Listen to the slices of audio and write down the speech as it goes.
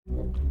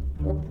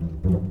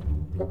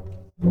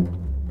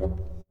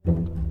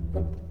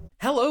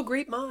Hello,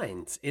 great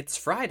minds! It's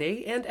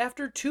Friday, and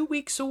after 2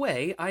 weeks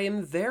away, I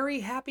am very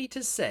happy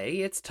to say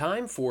it's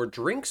time for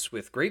Drinks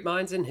with Great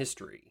Minds in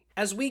History,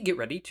 as we get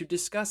ready to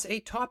discuss a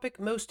topic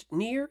most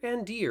near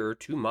and dear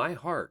to my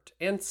heart,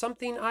 and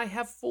something I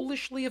have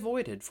foolishly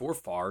avoided for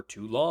far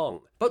too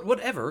long. But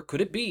whatever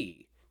could it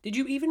be? Did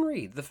you even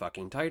read the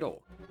fucking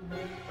title?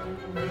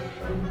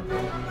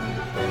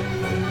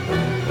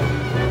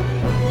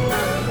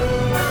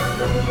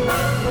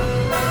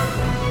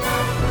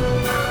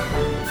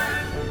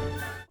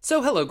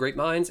 So hello great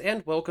minds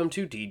and welcome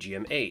to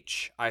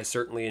DGMH. I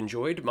certainly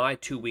enjoyed my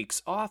 2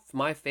 weeks off,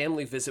 my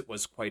family visit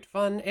was quite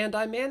fun, and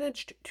I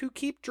managed to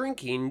keep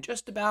drinking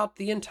just about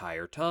the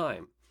entire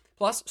time.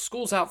 Plus,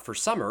 school's out for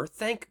summer,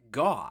 thank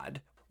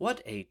God.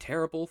 What a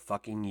terrible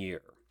fucking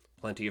year.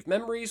 Plenty of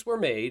memories were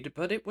made,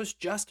 but it was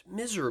just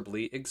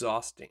miserably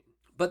exhausting.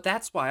 But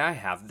that's why I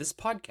have this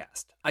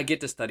podcast. I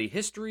get to study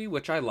history,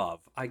 which I love.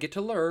 I get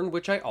to learn,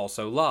 which I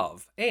also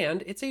love.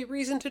 And it's a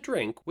reason to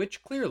drink,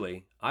 which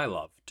clearly I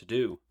love to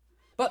do.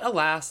 But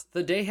alas,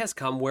 the day has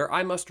come where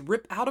I must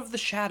rip out of the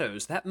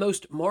shadows that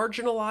most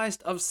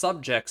marginalized of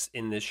subjects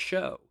in this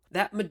show.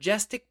 That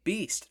majestic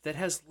beast that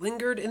has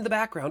lingered in the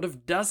background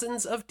of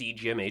dozens of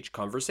DGMH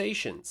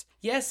conversations.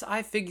 Yes,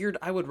 I figured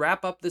I would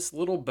wrap up this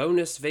little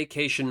bonus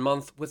vacation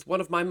month with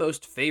one of my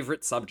most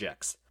favorite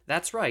subjects.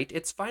 That's right,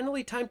 it's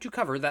finally time to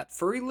cover that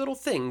furry little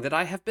thing that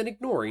I have been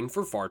ignoring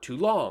for far too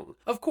long.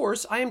 Of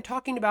course, I am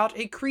talking about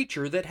a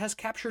creature that has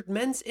captured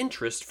men's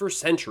interest for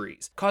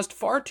centuries, caused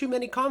far too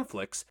many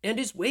conflicts, and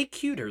is way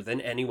cuter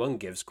than anyone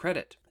gives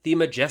credit. The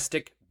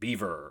majestic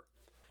beaver.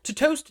 To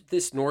toast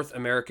this North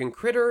American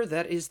critter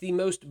that is the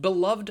most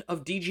beloved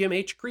of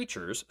DGMH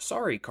creatures,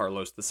 sorry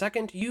Carlos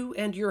II, you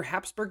and your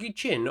Habsburgy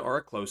chin are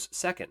a close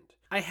second.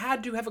 I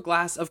had to have a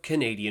glass of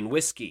Canadian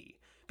whiskey.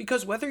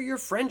 Because whether you're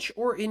French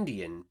or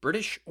Indian,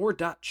 British or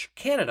Dutch,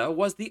 Canada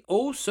was the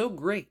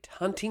oh-so-great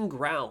hunting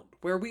ground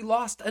where we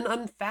lost an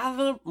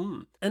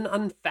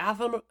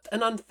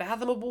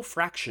unfathomable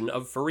fraction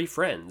of furry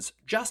friends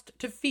just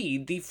to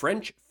feed the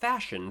French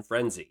fashion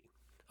frenzy.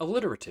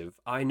 Alliterative,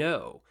 I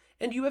know,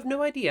 and you have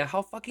no idea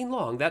how fucking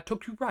long that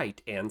took to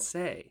write and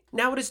say.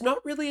 Now, it is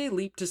not really a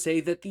leap to say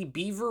that the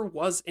beaver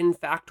was in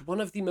fact one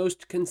of the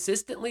most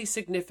consistently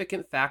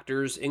significant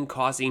factors in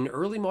causing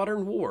early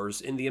modern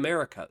wars in the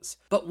Americas.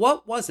 But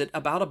what was it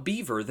about a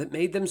beaver that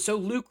made them so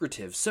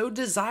lucrative, so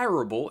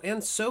desirable,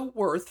 and so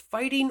worth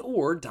fighting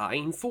or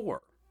dying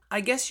for?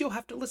 I guess you'll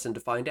have to listen to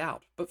find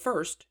out. But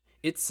first,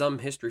 it's some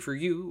history for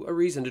you, a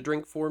reason to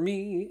drink for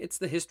me. It's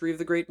the history of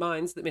the great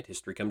minds that made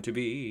history come to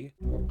be.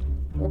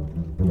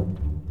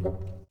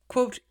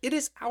 Quote, "It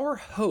is our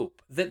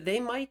hope that they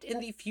might in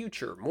the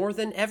future more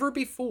than ever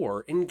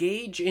before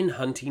engage in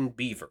hunting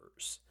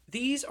beavers."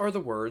 These are the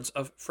words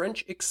of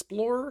French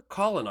explorer,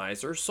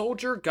 colonizer,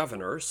 soldier,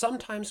 governor,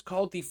 sometimes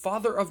called the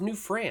father of New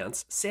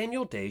France,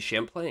 Samuel de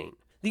Champlain.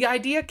 The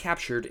idea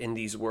captured in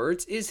these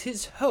words is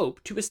his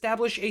hope to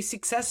establish a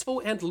successful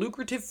and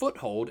lucrative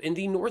foothold in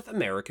the North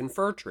American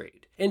fur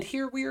trade. And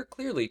here we are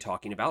clearly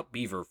talking about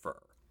beaver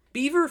fur.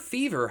 Beaver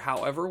fever,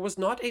 however, was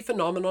not a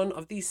phenomenon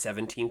of the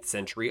 17th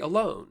century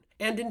alone,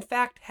 and in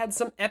fact had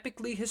some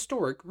epically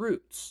historic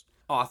roots.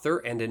 Author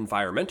and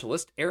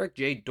environmentalist Eric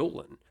J.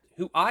 Dolan,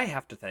 who I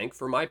have to thank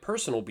for my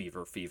personal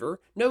beaver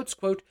fever, notes,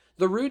 quote,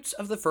 "The roots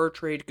of the fur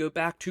trade go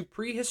back to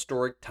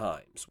prehistoric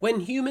times, when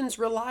humans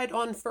relied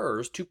on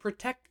furs to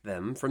protect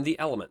them from the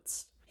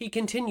elements." He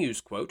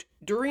continues, quote,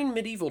 "During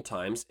medieval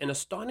times, an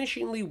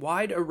astonishingly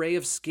wide array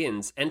of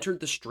skins entered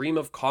the stream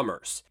of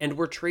commerce and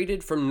were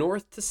traded from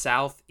north to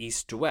south,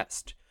 east to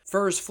west.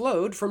 Furs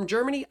flowed from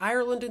Germany,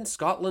 Ireland, and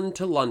Scotland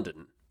to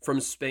London,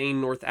 from Spain,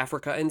 North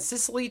Africa, and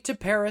Sicily to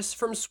Paris,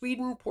 from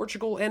Sweden,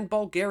 Portugal, and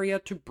Bulgaria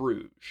to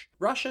Bruges.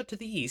 Russia to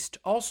the east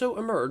also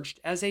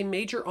emerged as a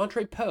major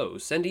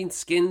entrepot, sending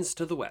skins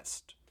to the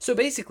west. So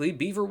basically,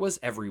 beaver was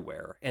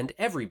everywhere, and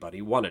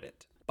everybody wanted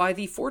it. By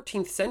the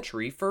 14th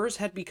century, furs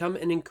had become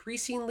an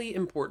increasingly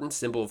important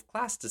symbol of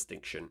class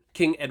distinction.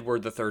 King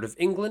Edward III of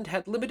England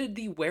had limited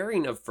the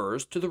wearing of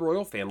furs to the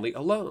royal family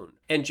alone,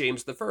 and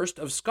James I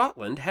of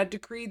Scotland had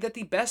decreed that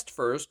the best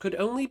furs could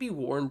only be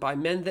worn by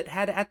men that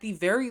had at the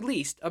very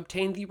least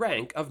obtained the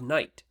rank of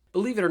knight.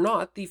 Believe it or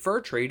not, the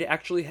fur trade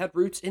actually had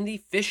roots in the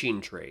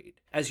fishing trade.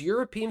 As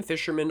European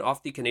fishermen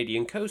off the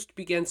Canadian coast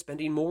began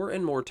spending more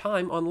and more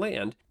time on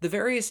land, the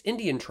various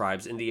Indian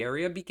tribes in the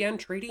area began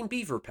trading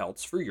beaver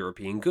pelts for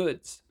European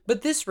goods.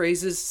 But this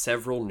raises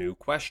several new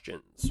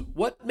questions.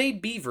 What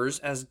made beavers,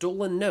 as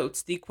Dolan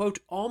notes, the quote,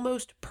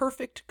 almost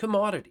perfect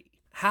commodity?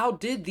 How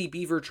did the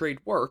beaver trade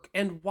work,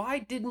 and why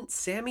didn't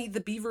Sammy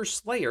the Beaver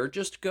Slayer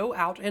just go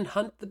out and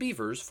hunt the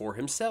beavers for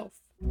himself?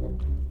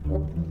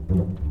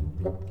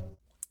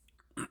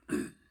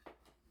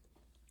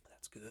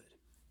 That's good.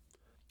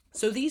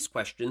 So these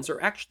questions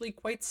are actually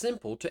quite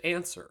simple to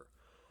answer.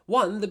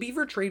 1. The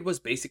beaver trade was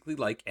basically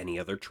like any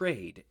other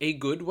trade. A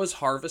good was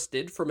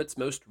harvested from its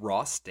most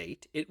raw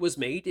state. It was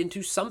made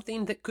into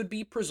something that could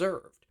be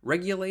preserved,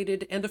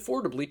 regulated, and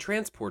affordably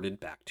transported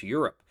back to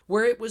Europe.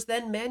 where it was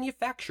then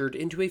manufactured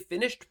into a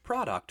finished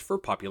product for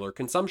popular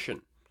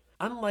consumption.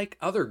 Unlike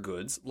other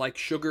goods like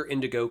sugar,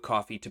 indigo,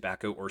 coffee,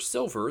 tobacco, or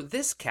silver,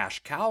 this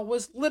cash cow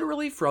was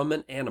literally from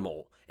an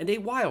animal, and a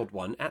wild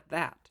one at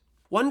that.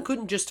 One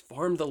couldn't just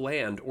farm the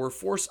land or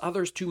force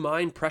others to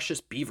mine precious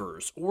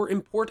beavers or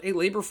import a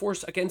labor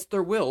force against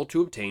their will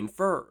to obtain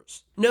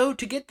furs. No,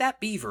 to get that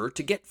beaver,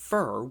 to get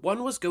fur,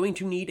 one was going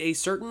to need a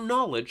certain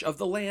knowledge of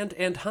the land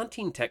and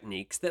hunting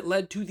techniques that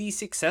led to the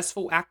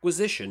successful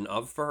acquisition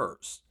of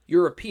furs.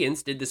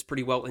 Europeans did this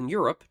pretty well in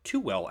Europe, too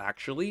well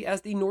actually,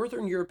 as the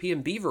northern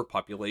European beaver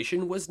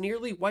population was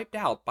nearly wiped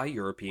out by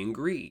European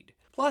greed.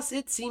 Plus,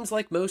 it seems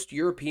like most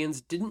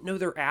Europeans didn't know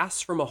their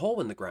ass from a hole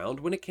in the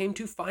ground when it came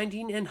to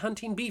finding and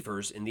hunting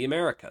beavers in the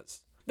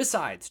Americas.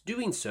 Besides,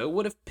 doing so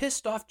would have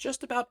pissed off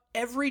just about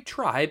every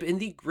tribe in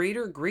the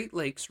greater Great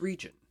Lakes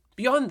region.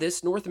 Beyond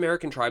this, North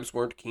American tribes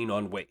weren't keen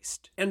on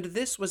waste, and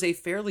this was a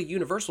fairly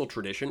universal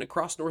tradition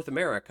across North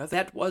America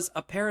that was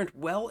apparent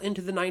well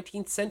into the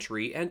 19th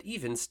century and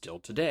even still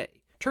today.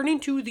 Turning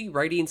to the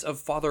writings of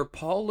Father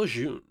Paul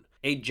Lejeune,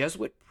 a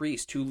Jesuit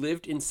priest who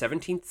lived in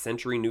 17th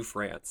century New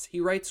France,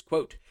 he writes,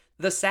 quote,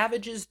 "The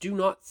savages do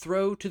not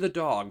throw to the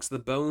dogs the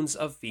bones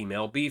of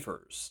female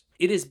beavers.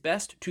 It is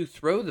best to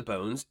throw the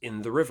bones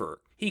in the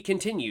river." He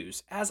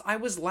continues, "As I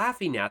was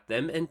laughing at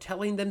them and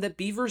telling them that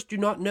beavers do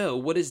not know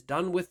what is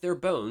done with their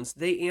bones,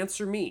 they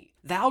answer me,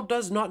 'Thou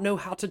does not know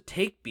how to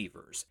take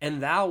beavers,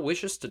 and thou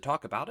wishest to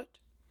talk about it?'"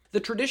 The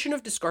tradition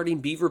of discarding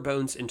beaver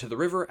bones into the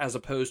river as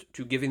opposed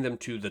to giving them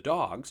to the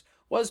dogs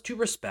was to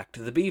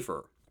respect the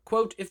beaver.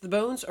 Quote, "If the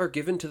bones are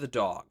given to the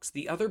dogs,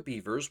 the other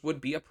beavers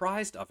would be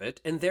apprised of it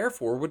and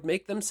therefore would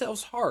make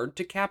themselves hard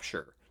to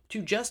capture.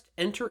 To just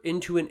enter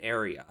into an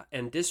area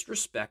and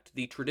disrespect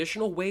the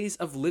traditional ways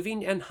of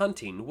living and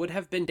hunting would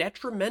have been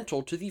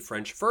detrimental to the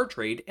French fur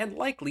trade and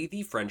likely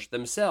the French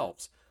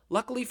themselves.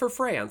 Luckily for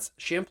France,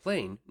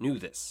 Champlain knew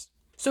this."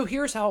 So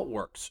here's how it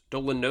works.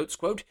 Dolan notes,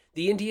 quote,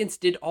 "The Indians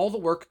did all the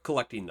work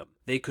collecting them.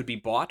 They could be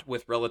bought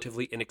with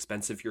relatively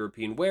inexpensive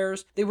European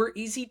wares, they were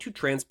easy to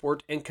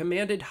transport, and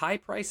commanded high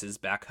prices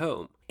back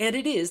home. And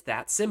it is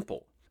that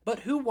simple. But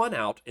who won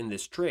out in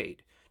this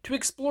trade? To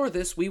explore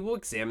this, we will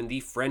examine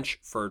the French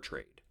fur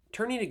trade.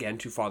 Turning again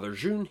to Father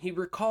Jeune, he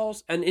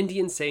recalls an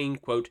Indian saying,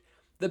 quote,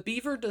 "The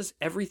beaver does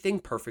everything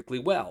perfectly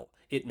well.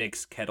 It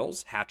makes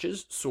kettles,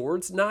 hatchets,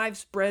 swords,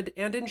 knives, bread,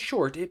 and in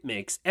short, it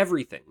makes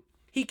everything."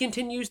 He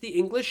continues, "The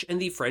English and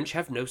the French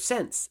have no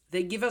sense.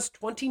 They give us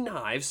 20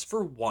 knives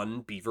for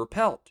one beaver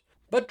pelt.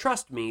 But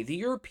trust me, the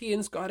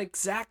Europeans got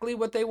exactly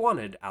what they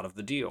wanted out of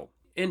the deal."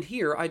 And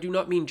here I do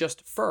not mean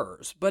just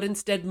furs, but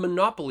instead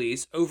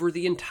monopolies over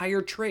the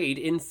entire trade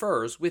in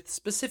furs with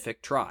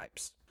specific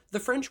tribes. The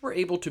French were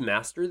able to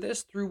master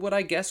this through what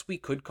I guess we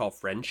could call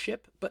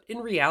friendship, but in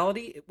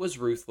reality it was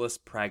ruthless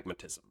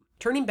pragmatism.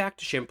 Turning back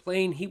to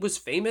Champlain, he was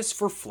famous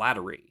for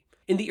flattery.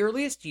 In the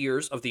earliest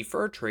years of the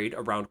fur trade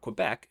around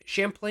Quebec,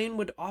 Champlain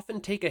would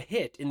often take a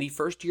hit in the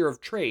first year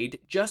of trade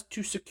just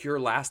to secure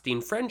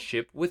lasting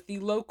friendship with the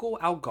local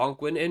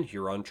Algonquin and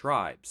Huron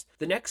tribes.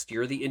 The next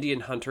year, the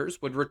Indian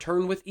hunters would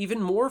return with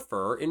even more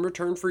fur in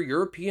return for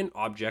European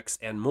objects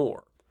and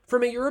more.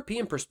 From a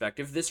European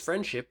perspective, this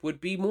friendship would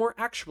be more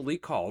actually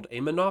called a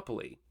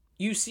monopoly.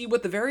 You see,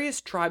 what the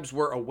various tribes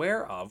were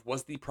aware of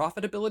was the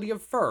profitability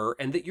of fur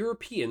and that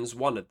Europeans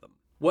wanted them.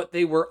 What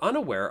they were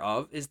unaware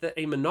of is that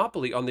a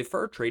monopoly on the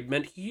fur trade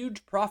meant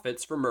huge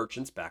profits for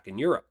merchants back in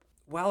Europe.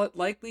 While it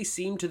likely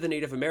seemed to the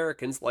Native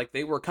Americans like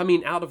they were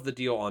coming out of the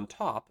deal on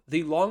top,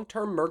 the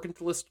long-term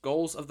mercantilist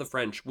goals of the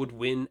French would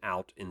win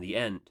out in the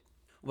end.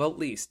 Well, at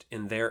least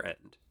in their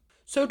end.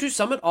 So to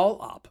sum it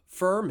all up,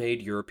 fur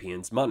made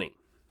Europeans money.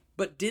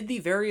 But did the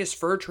various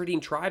fur trading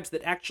tribes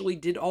that actually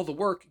did all the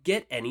work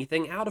get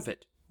anything out of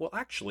it? Well,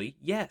 actually,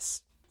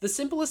 yes. The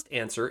simplest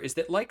answer is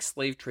that like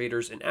slave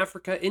traders in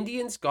Africa,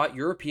 Indians got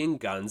European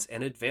guns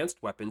and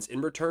advanced weapons in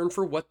return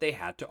for what they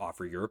had to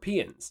offer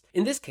Europeans.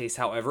 In this case,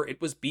 however,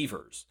 it was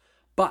beavers.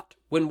 But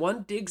when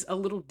one digs a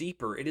little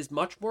deeper, it is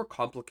much more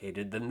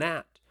complicated than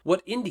that.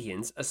 What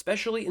Indians,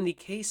 especially in the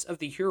case of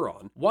the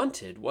Huron,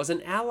 wanted was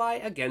an ally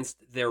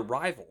against their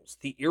rivals,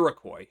 the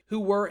Iroquois, who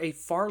were a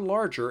far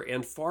larger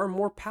and far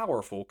more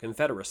powerful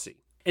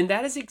confederacy. And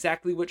that is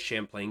exactly what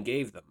Champlain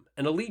gave them,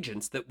 an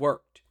allegiance that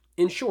worked.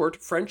 In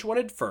short, French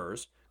wanted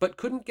furs, but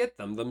couldn't get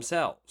them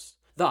themselves.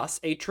 Thus,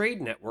 a trade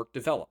network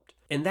developed,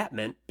 and that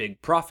meant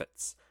big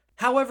profits.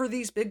 However,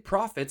 these big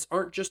profits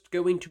aren't just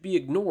going to be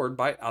ignored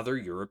by other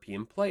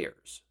European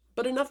players.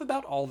 But enough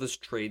about all this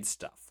trade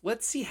stuff.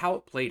 Let's see how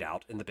it played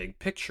out in the big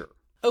picture.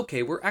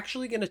 Okay, we're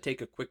actually going to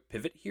take a quick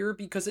pivot here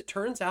because it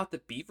turns out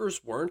that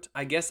beavers weren't,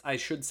 I guess I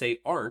should say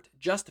aren't,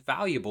 just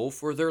valuable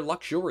for their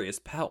luxurious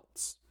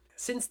pelts.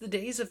 Since the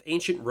days of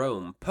ancient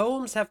Rome,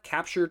 poems have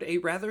captured a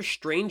rather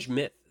strange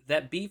myth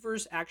that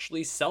beavers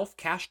actually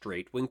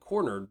self-castrate when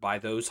cornered by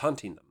those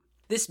hunting them.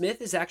 This myth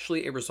is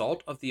actually a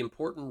result of the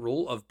important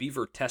role of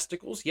beaver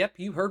testicles. Yep,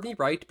 you heard me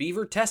right,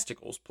 beaver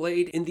testicles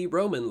played in the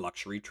Roman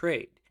luxury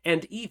trade,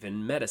 and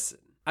even medicine.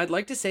 I'd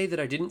like to say that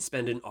I didn't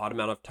spend an odd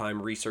amount of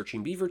time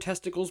researching beaver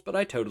testicles, but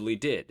I totally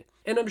did.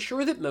 And I'm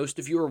sure that most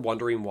of you are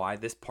wondering why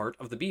this part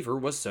of the beaver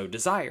was so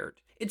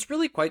desired. It's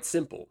really quite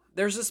simple.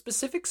 There's a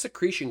specific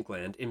secretion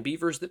gland in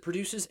beavers that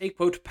produces a,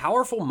 quote,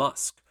 powerful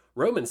musk.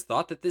 Romans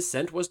thought that this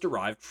scent was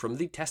derived from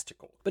the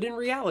testicle, but in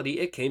reality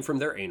it came from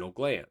their anal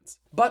glands.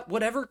 But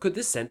whatever could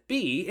this scent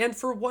be, and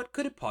for what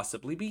could it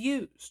possibly be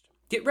used?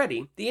 Get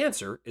ready, the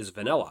answer is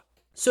vanilla.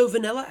 So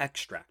vanilla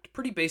extract,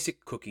 pretty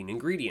basic cooking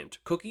ingredient.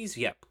 Cookies,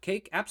 yep.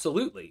 Cake,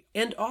 absolutely.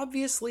 And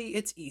obviously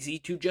it's easy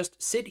to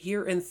just sit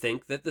here and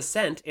think that the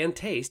scent and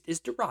taste is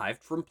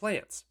derived from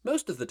plants.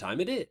 Most of the time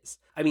it is.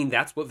 I mean,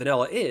 that's what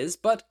vanilla is,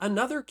 but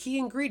another key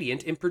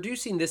ingredient in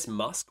producing this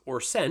musk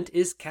or scent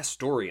is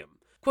castoreum.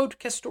 Quote,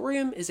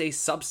 castoreum is a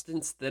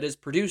substance that is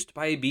produced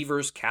by a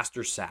beaver's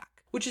castor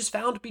sac, which is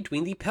found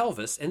between the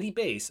pelvis and the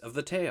base of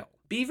the tail.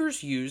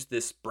 Beavers use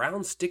this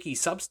brown sticky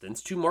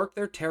substance to mark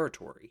their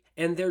territory,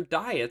 and their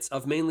diets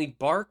of mainly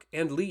bark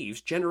and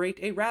leaves generate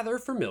a rather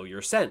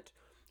familiar scent,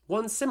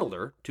 one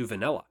similar to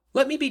vanilla.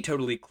 Let me be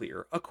totally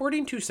clear.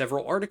 According to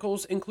several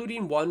articles,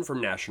 including one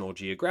from National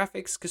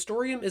Geographic's,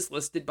 castoreum is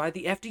listed by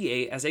the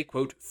FDA as a,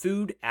 quote,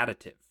 food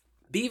additive.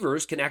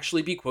 Beavers can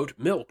actually be, quote,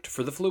 milked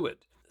for the fluid.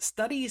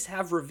 Studies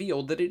have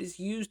revealed that it is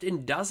used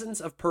in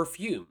dozens of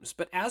perfumes,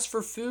 but as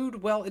for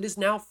food, well, it is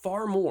now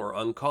far more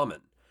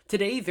uncommon.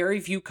 Today, very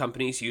few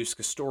companies use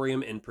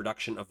castoreum in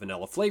production of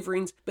vanilla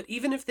flavorings, but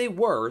even if they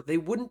were, they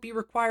wouldn't be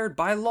required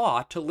by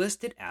law to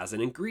list it as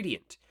an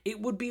ingredient. It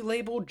would be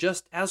labeled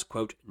just as,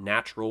 quote,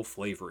 natural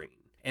flavoring.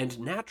 And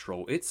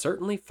natural it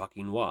certainly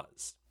fucking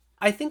was.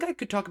 I think I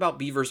could talk about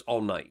beavers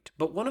all night,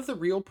 but one of the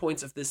real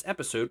points of this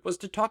episode was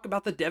to talk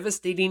about the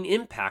devastating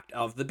impact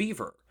of the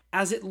beaver,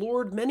 as it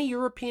lured many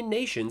European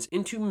nations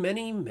into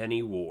many,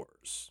 many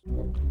wars.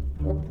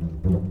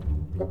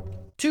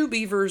 Two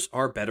beavers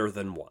are better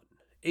than one.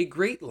 A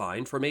great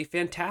line from a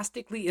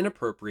fantastically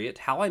inappropriate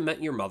How I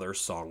Met Your Mother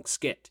song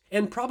skit,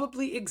 and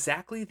probably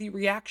exactly the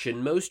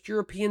reaction most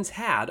Europeans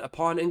had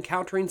upon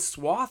encountering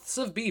swaths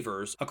of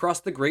beavers across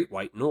the Great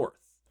White North.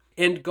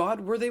 And God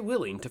were they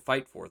willing to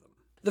fight for them.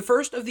 The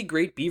first of the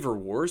Great Beaver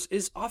Wars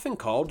is often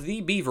called the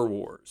Beaver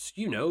Wars,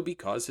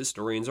 because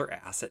historians are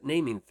ass at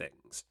naming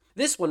things.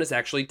 This one is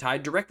actually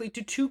tied directly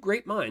to two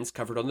great minds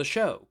covered on the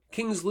show,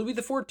 Kings Louis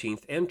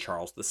XIV and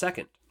Charles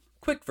II.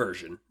 Quick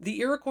version, the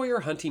Iroquois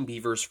are hunting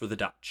beavers for the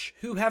Dutch,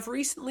 who have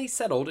recently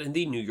settled in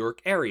the New York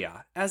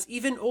area, as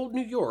even Old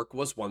New York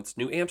was once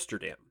New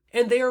Amsterdam,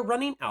 and they are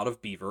running out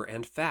of beaver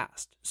and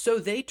fast, so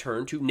they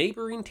turn to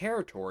neighboring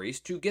territories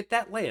to get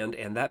that land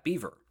and that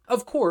beaver.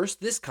 Of course,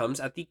 this comes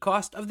at the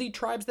cost of the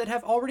tribes that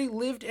have already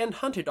lived and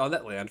hunted on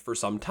that land for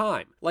some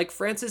time, like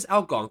France's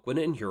Algonquin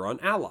and Huron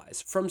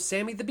allies from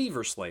Sammy the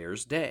Beaver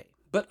Slayer's day.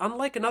 But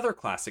unlike another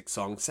classic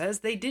song says,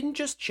 they didn't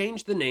just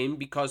change the name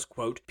because,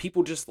 quote,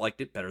 people just liked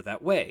it better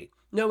that way.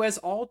 No, as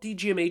all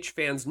DGMH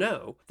fans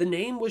know, the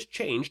name was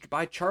changed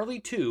by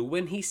Charlie II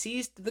when he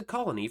seized the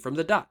colony from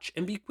the Dutch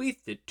and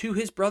bequeathed it to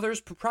his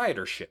brother's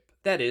proprietorship,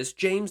 that is,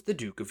 James the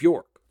Duke of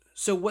York.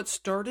 So what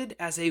started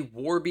as a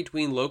war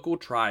between local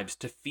tribes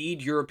to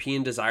feed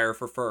European desire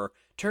for fur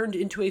turned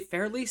into a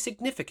fairly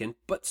significant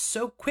but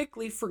so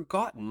quickly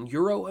forgotten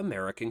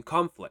Euro-American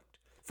conflict.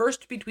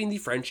 First between the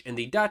French and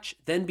the Dutch,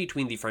 then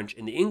between the French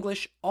and the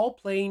English, all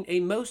playing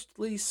a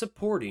mostly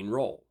supporting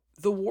role.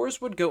 The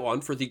wars would go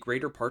on for the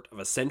greater part of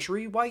a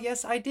century. Why,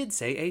 yes, I did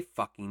say a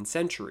fucking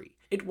century.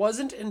 It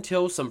wasn't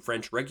until some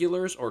French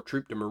regulars or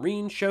troupes de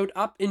marine showed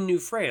up in New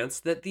France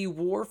that the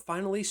war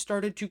finally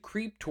started to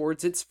creep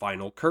towards its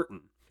final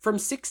curtain. From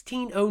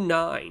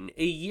 1609,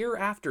 a year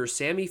after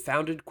Sammy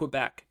founded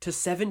Quebec, to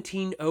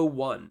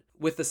 1701,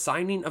 with the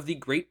signing of the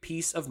Great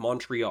Peace of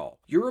Montreal,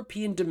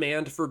 European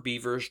demand for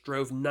beavers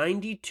drove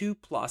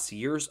 92-plus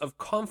years of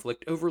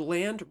conflict over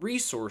land,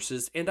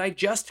 resources, and I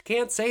just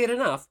can't say it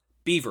enough,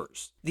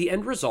 beavers. The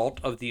end result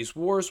of these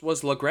wars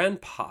was La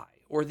Grande Paix,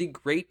 or the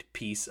Great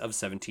Peace of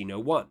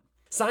 1701.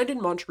 Signed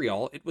in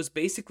Montreal, it was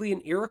basically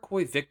an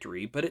Iroquois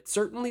victory, but it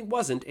certainly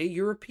wasn't a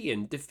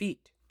European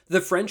defeat.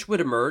 The French would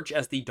emerge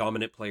as the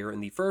dominant player in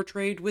the fur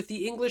trade, with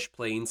the English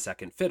playing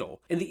second fiddle,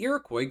 and the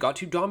Iroquois got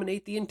to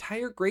dominate the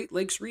entire Great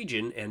Lakes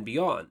region and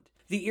beyond.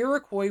 The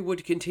Iroquois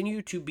would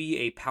continue to be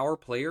a power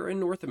player in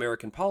North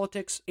American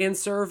politics and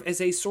serve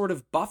as a sort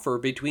of buffer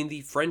between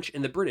the French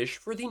and the British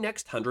for the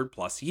next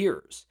 100-plus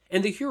years,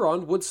 and the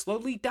Huron would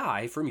slowly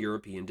die from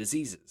European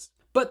diseases.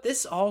 But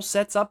this all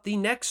sets up the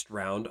next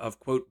round of,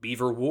 quote,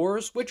 Beaver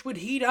Wars, which would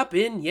heat up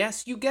in,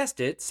 yes, you guessed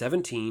it,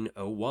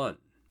 1701.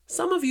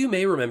 Some of you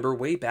may remember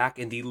way back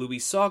in the Louis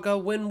saga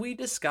when we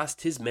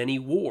discussed his many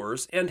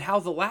wars and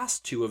how the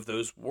last two of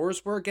those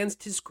wars were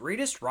against his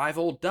greatest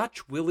rival,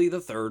 Dutch Willie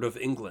III of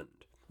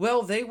England.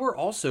 Well, they were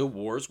also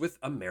wars with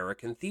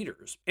American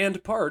theaters,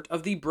 and part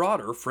of the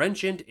broader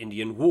French and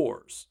Indian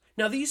Wars.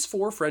 Now, these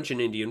 4 French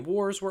and Indian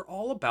Wars were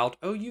all about,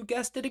 oh, you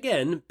guessed it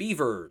again,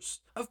 beavers.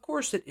 Of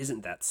course, it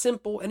isn't that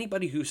simple.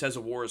 Anybody who says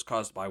a war is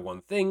caused by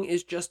one thing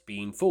is just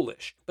being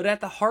foolish. But at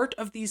the heart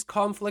of these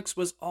conflicts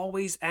was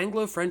always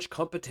Anglo-French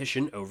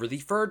competition over the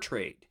fur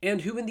trade,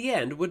 and who in the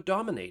end would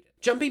dominate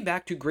it. Jumping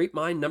back to Great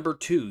Mind number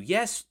 2,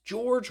 yes,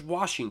 George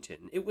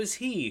Washington. It was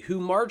he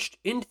who marched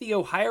into the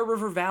Ohio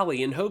River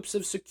Valley in hopes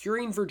of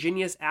securing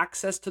Virginia's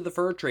access to the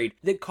fur trade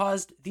that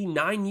caused the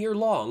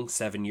 9-year-long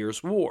 7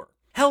 Years' War.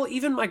 Hell,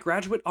 even my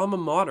graduate alma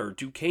mater,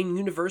 Duquesne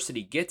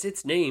University, gets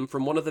its name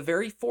from one of the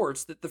very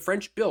forts that the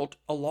French built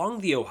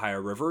along the Ohio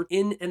River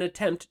in an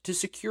attempt to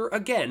secure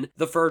again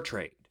the fur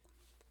trade.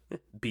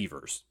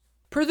 Beavers.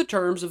 Per the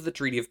terms of the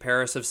Treaty of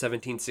Paris of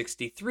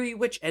 1763,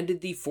 which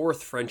ended the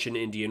Fourth French and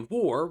Indian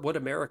War, what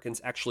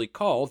Americans actually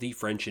call the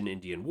French and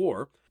Indian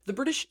War, the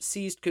British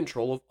seized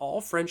control of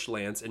all French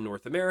lands in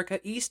North America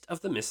east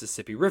of the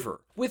Mississippi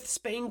River, with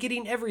Spain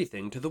getting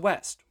everything to the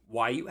west.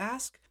 Why, you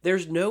ask?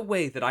 There's no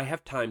way that I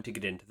have time to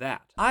get into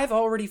that. I've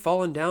already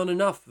fallen down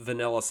enough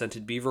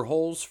vanilla-scented beaver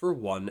holes for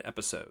one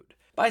episode.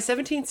 By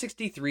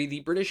 1763,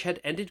 the British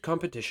had ended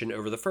competition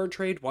over the fur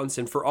trade once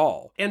and for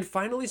all, and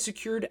finally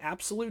secured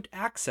absolute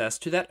access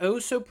to that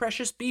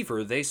oh-so-precious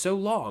beaver they so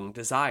long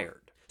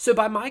desired. So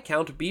by my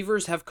count,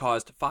 beavers have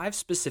caused 5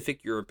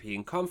 specific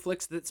European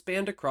conflicts that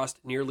spanned across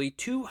nearly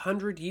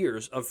 200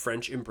 years of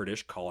French and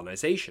British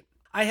colonization.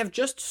 I have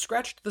just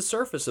scratched the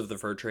surface of the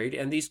fur trade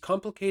and these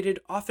complicated,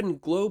 often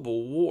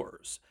global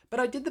wars, but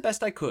I did the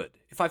best I could.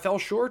 If I fell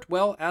short,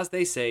 well, as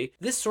they say,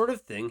 this sort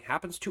of thing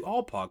happens to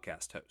all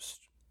podcast hosts.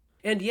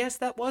 And yes,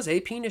 that was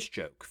a penis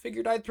joke.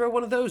 Figured I'd throw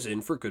one of those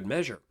in for good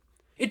measure.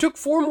 It took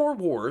 4 more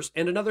wars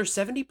and another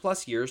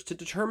 70-plus years to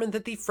determine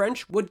that the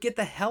French would get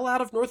the hell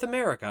out of North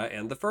America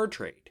and the fur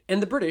trade,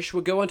 and the British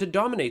would go on to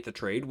dominate the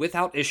trade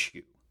without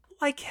issue.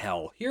 Like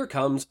hell, here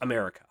comes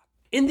America.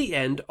 In the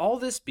end, all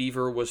this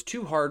beaver was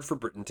too hard for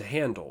Britain to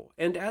handle,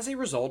 and as a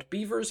result,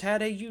 beavers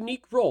had a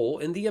unique role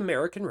in the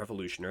American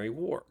Revolutionary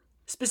War.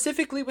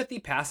 Specifically with the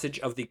passage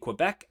of the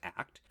Quebec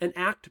Act, an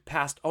act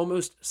passed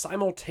almost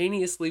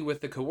simultaneously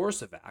with the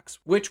Coercive Acts,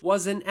 which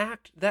was an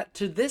act that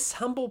to this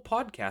humble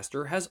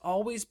podcaster has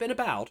always been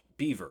about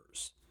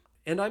beavers.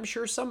 And I'm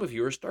sure some of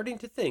you are starting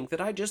to think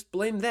that I just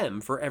blame them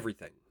for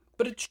everything.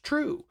 But it's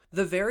true.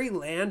 The very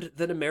land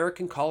that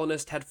American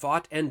colonists had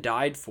fought and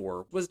died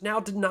for was now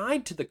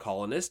denied to the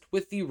colonists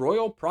with the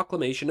Royal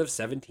Proclamation of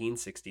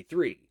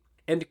 1763.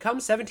 And come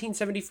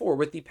 1774,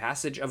 with the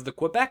passage of the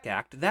Quebec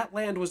Act, that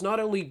land was not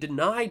only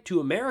denied to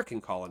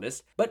American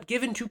colonists, but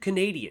given to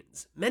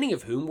Canadians, many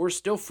of whom were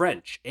still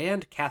French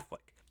and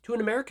Catholic. To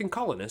an American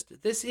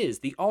colonist, this is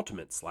the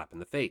ultimate slap in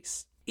the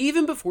face.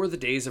 Even before the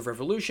days of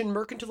Revolution,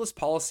 mercantilist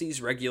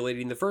policies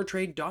regulating the fur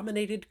trade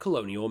dominated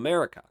colonial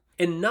America.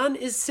 And none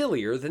is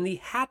sillier than the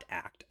Hat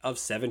Act of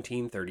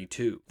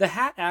 1732. The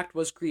Hat Act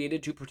was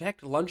created to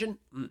protect London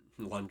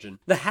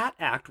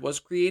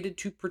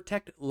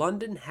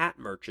hat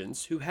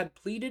merchants who had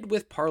pleaded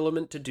with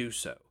Parliament to do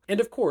so. And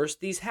of course,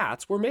 these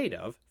hats were made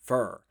of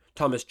fur.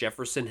 Thomas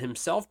Jefferson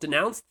himself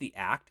denounced the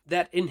act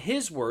that, in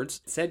his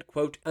words, said,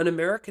 quote, "An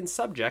American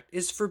subject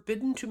is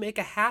forbidden to make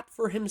a hat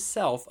for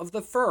himself of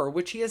the fur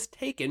which he has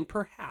taken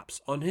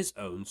perhaps on his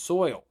own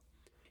soil."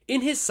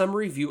 In his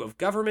summary view of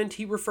government,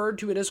 he referred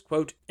to it as,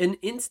 quote, "an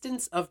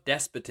instance of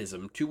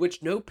despotism to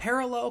which no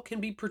parallel can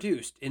be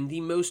produced in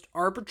the most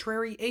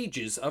arbitrary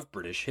ages of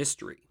British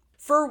history."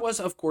 Fur was,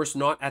 of course,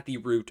 not at the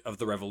root of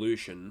the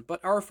revolution,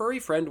 but our furry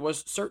friend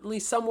was certainly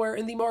somewhere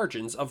in the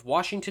margins of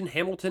Washington,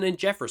 Hamilton, and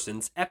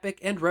Jefferson's epic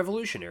and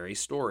revolutionary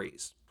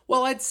stories.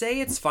 Well, I'd say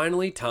it's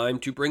finally time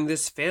to bring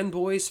this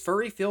fanboy's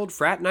furry-filled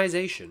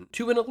fraternization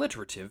to an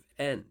alliterative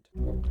end.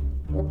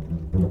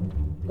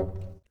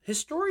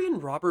 Historian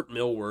Robert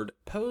Millward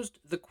posed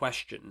the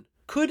question,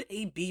 could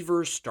a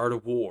beaver start a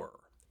war?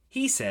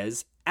 He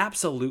says,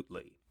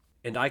 absolutely.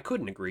 And I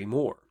couldn't agree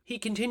more. He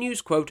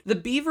continues, quote, "The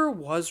beaver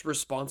was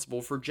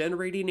responsible for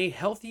generating a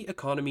healthy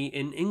economy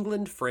in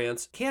England,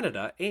 France,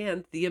 Canada,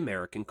 and the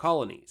American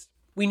colonies.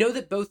 We know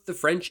that both the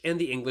French and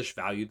the English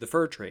valued the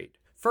fur trade.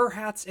 Fur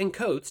hats and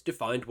coats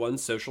defined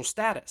one's social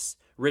status.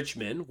 Rich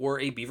men wore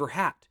a beaver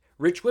hat.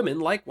 Rich women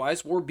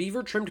likewise wore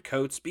beaver-trimmed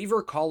coats,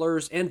 beaver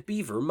collars, and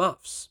beaver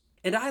muffs.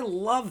 And I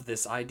love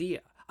this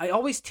idea. I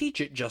always teach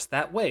it just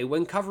that way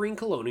when covering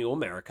colonial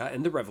America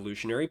and the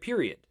Revolutionary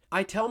period.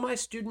 I tell my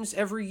students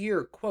every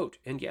year, quote,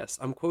 and yes,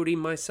 I'm quoting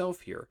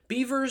myself here,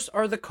 beavers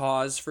are the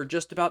cause for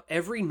just about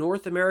every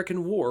North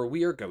American war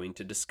we are going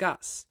to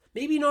discuss.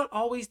 Maybe not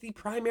always the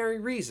primary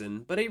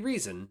reason, but a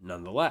reason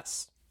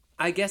nonetheless.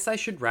 I guess I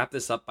should wrap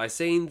this up by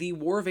saying the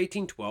War of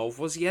 1812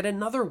 was yet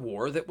another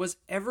war that was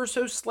ever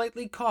so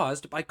slightly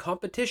caused by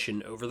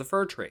competition over the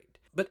fur trade.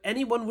 But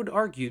anyone would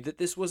argue that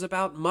this was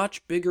about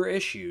much bigger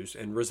issues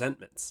and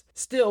resentments.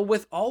 Still,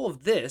 with all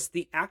of this,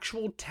 the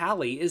actual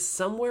tally is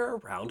somewhere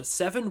around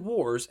 7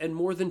 wars and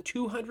more than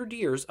 200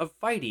 years of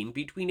fighting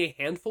between a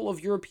handful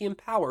of European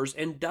powers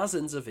and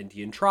dozens of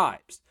Indian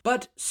tribes.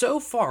 But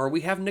so far,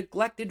 we have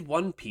neglected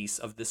one piece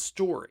of this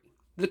story.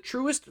 The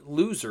truest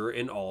loser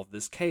in all of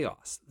this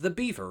chaos, the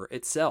beaver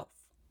itself.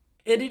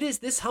 And it is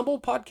this humble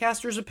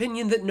podcaster's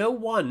opinion that no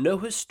one, no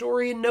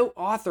historian, no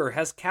author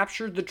has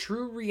captured the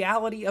true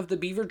reality of the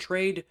beaver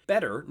trade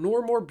better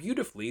nor more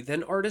beautifully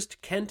than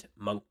artist Kent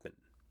Monkman.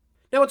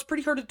 Now, it's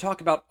pretty hard to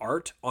talk about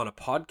art on a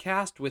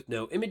podcast with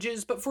no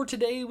images, but for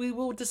today we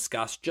will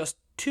discuss just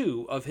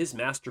two of his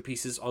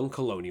masterpieces on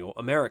colonial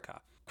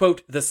America.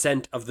 Quote, The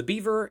Scent of the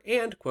Beaver,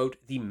 and, quote,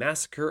 The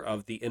Massacre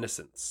of the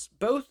Innocents,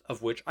 both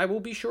of which I will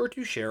be sure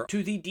to share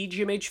to the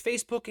DGMH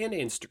Facebook and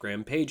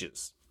Instagram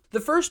pages. The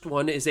first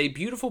one is a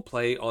beautiful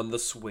play on the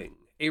swing,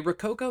 a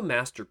Rococo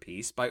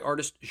masterpiece by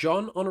artist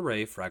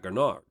Jean-Honoré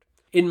Fragonard.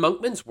 In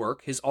Monkman's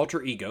work, his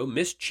alter ego,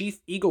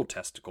 Mischief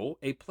Egotistical,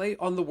 a play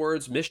on the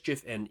words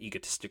mischief and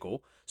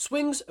egotistical,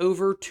 swings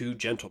over two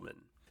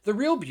gentlemen. The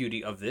real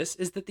beauty of this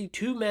is that the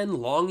two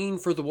men longing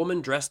for the woman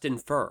dressed in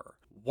fur,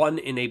 one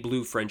in a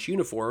blue French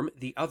uniform,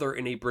 the other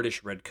in a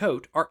British red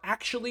coat, are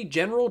actually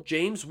General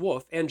James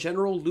Wolfe and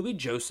General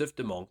Louis-Joseph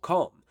de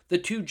Montcalm, the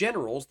two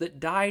generals that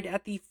died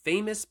at the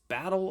famous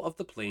Battle of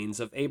the Plains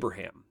of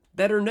Abraham,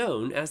 better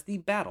known as the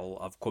Battle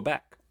of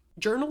Quebec.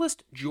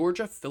 Journalist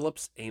Georgia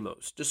Phillips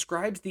Amos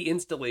describes the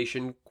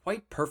installation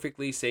quite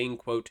perfectly, saying,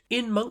 quote,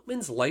 In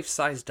Monkman's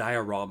life-size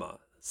diorama,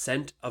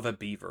 Scent of a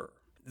Beaver,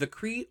 the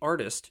Cree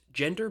artist,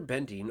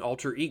 gender-bending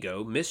alter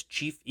ego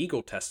Mischief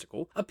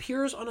Egotistical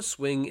appears on a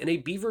swing in a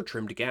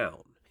beaver-trimmed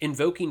gown.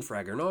 Invoking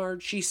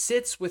Fragonard, she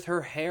sits with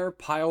her hair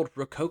piled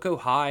rococo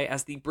high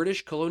as the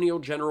British colonial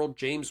general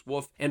James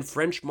Wolfe and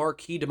French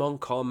Marquis de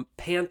Montcalm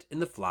pant in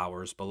the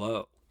flowers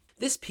below.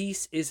 This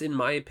piece is, in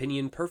my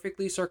opinion,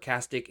 perfectly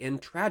sarcastic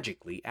and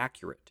tragically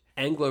accurate.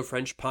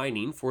 Anglo-French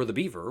pining for the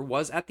beaver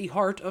was at the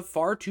heart of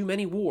far too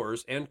many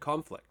wars and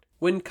conflict.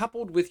 When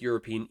coupled with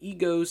European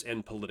egos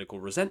and political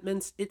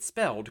resentments, it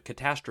spelled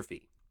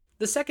catastrophe.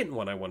 The second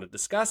one I want to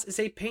discuss is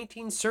a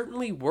painting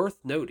certainly worth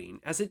noting,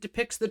 as it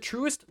depicts the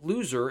truest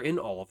loser in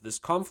all of this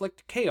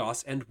conflict,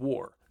 chaos, and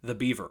war, the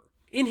beaver.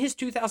 In his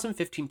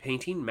 2015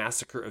 painting,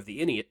 Massacre of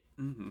the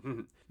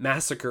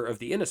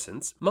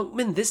Innocents,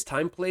 Monkman this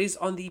time plays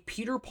on the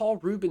Peter Paul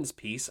Rubens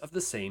piece of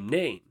the same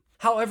name.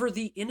 However,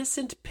 the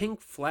innocent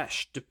pink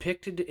flesh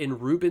depicted in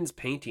Rubens'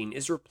 painting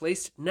is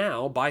replaced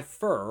now by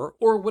fur,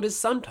 or what is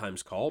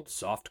sometimes called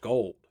soft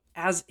gold,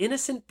 as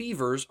innocent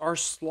beavers are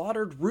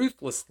slaughtered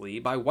ruthlessly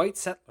by white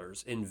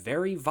settlers in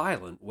very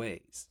violent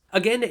ways.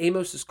 Again,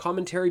 Amos's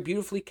commentary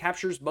beautifully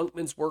captures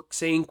Monkman's work,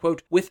 saying,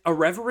 quote, With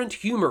irreverent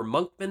humor,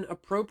 Monkman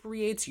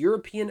appropriates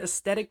European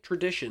aesthetic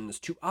traditions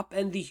to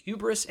upend the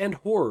hubris and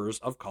horrors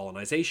of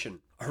colonization.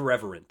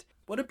 Irreverent.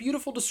 What a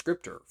beautiful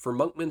descriptor for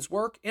Monkman's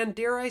work, and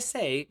dare I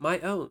say, my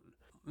own.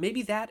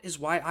 Maybe that is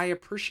why I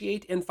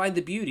appreciate and find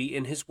the beauty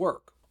in his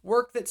work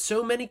that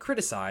so many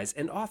criticize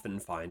and often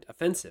find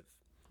offensive.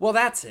 Well,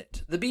 that's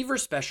it. The Beaver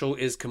special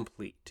is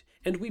complete,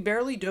 and we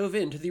barely dove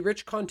into the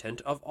rich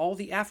content of all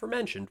the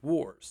aforementioned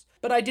wars.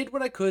 But I did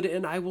what I could,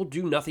 and I will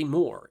do nothing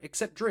more,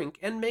 except drink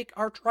and make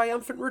our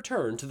triumphant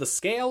return to the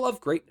scale of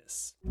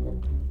greatness.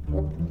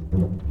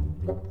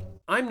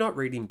 I'm not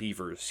rating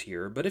beavers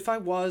here, but if I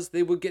was,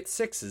 they would get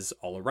 6s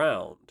all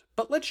around.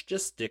 But let's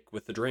just stick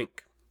with the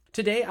drink.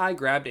 Today I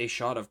grabbed a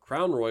shot of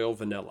Crown Royal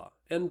Vanilla,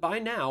 and by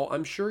now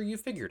I'm sure you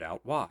figured out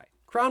why.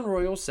 Crown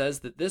Royal says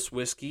that this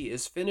whiskey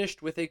is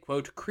finished with a,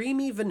 quote,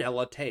 creamy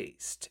vanilla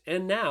taste,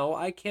 and now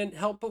I can't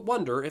help but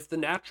wonder if the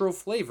natural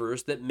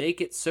flavors that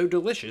make it so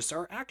delicious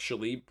are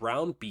actually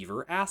brown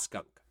beaver ass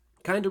skunk.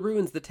 Kinda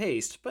ruins the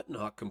taste, but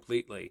not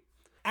completely.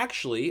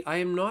 Actually, I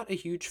am not a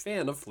huge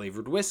fan of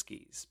flavored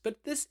whiskeys,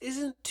 but this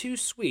isn't too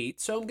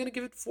sweet, so I'm going to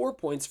give it 4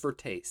 points for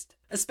taste,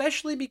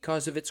 especially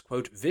because of its,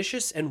 quote,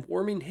 vicious and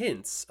warming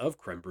hints of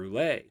creme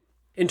brulee.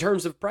 In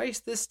terms of price,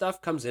 this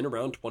stuff comes in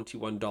around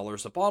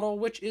 $21 a bottle,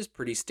 which is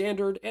pretty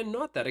standard and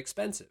not that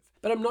expensive,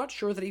 but I'm not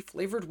sure that a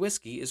flavored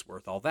whiskey is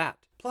worth all that.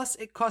 Plus,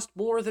 it cost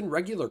more than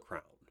regular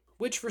Crown,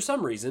 which for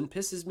some reason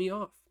pisses me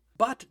off.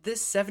 But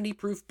this 70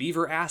 proof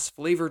beaver ass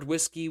flavored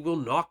whiskey will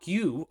knock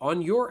you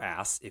on your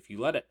ass if you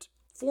let it.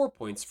 4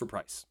 points for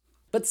price.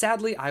 But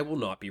sadly, I will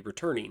not be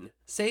returning.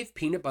 Save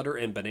peanut butter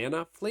and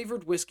banana,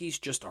 flavored whiskeys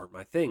just aren't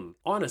my thing.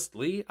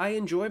 Honestly, I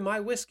enjoy my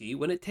whiskey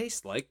when it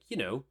tastes like,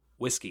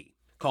 whiskey.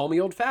 Call me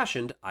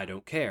old-fashioned, I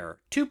don't care.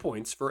 2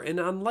 points for an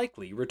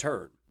unlikely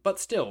return. But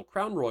still,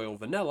 Crown Royal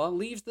Vanilla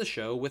leaves the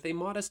show with a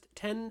modest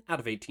 10 out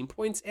of 18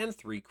 points and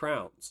 3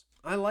 crowns.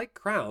 I like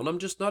Crown, I'm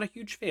just not a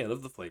huge fan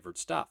of the flavored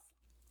stuff.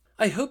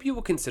 I hope you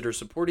will consider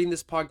supporting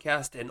this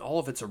podcast and all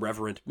of its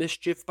irreverent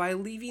mischief by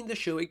leaving the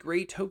show a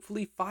great,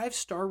 hopefully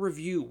 5-star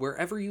review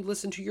wherever you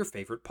listen to your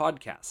favorite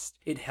podcasts.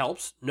 It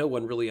helps. No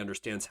one really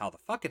understands how the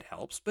fuck it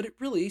helps, but it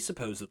really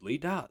supposedly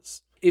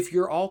does. If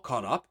you're all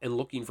caught up and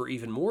looking for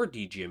even more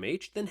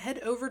DGMH, then head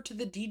over to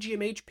the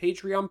DGMH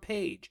Patreon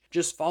page.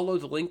 Just follow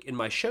the link in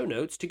my show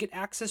notes to get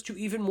access to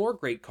even more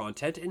great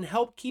content and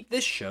help keep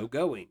this show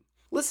going.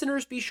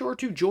 Listeners, be sure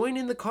to join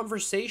in the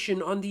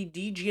conversation on the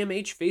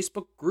DGMH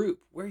Facebook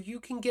group, where you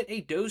can get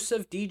a dose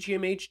of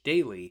DGMH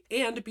daily,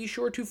 and be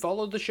sure to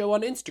follow the show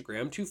on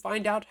Instagram to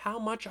find out how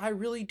much I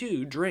really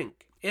do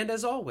drink. And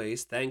as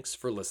always, thanks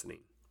for listening.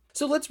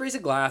 So let's raise a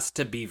glass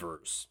to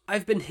beavers.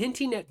 I've been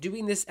hinting at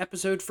doing this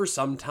episode for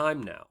some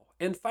time now,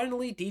 And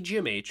finally,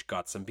 DGMH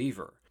got some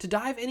beaver. To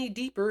dive any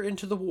deeper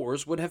into the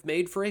wars would have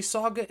made for a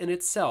saga in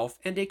itself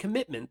and a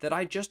commitment that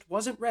I just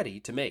wasn't ready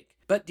to make.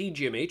 But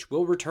DGMH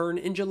will return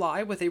in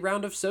July with a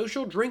round of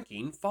social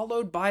drinking,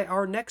 followed by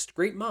our next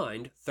great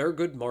mind,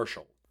 Thurgood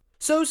Marshall.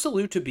 So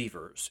salute to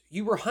beavers.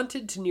 You were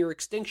hunted to near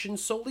extinction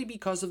solely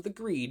because of the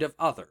greed of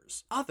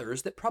others.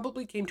 Others that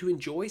probably came to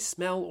enjoy,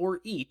 smell,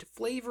 or eat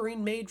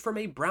flavoring made from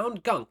a brown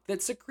gunk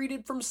that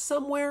secreted from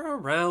somewhere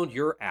around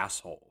your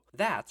asshole.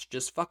 That's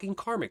just fucking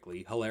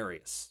karmically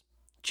hilarious.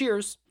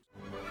 Cheers.